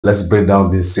Let's break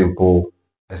down this simple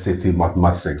SAT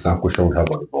mathematics exam question we have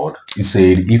on the board. It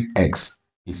said if x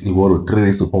is equal to 3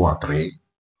 raised to power 3,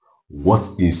 what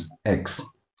is x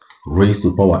raised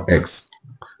to power x?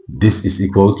 This is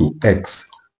equal to x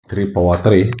 3 power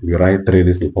 3. We write 3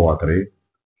 raised to power 3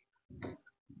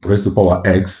 raised to power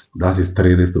x. That is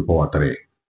 3 raised to power 3.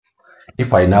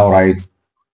 If I now write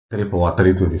 3 power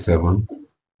 3 27,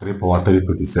 3 power 3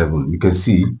 27, you can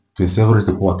see 27 raised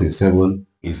to power 27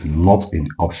 is not in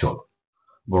the option.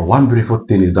 But one beautiful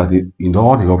thing is that in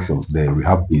all the options there we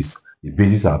have base. The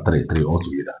bases are 3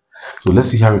 altogether. So let's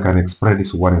see how we can express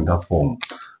this one in that form.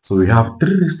 So we have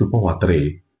 3 raised to power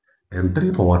 3 and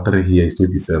 3 power 3 here is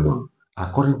 27.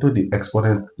 According to the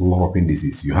exponent law of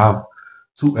indices, you have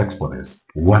two exponents,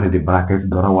 one in the bracket,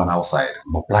 the other one outside.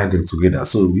 Multiply them together.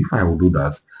 So if I will do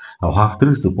that, I'll have 3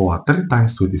 raised to power 3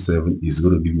 times 27 is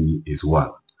going to give me is 1.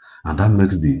 And that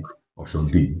makes the option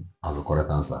B as the correct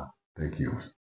answer. Thank you.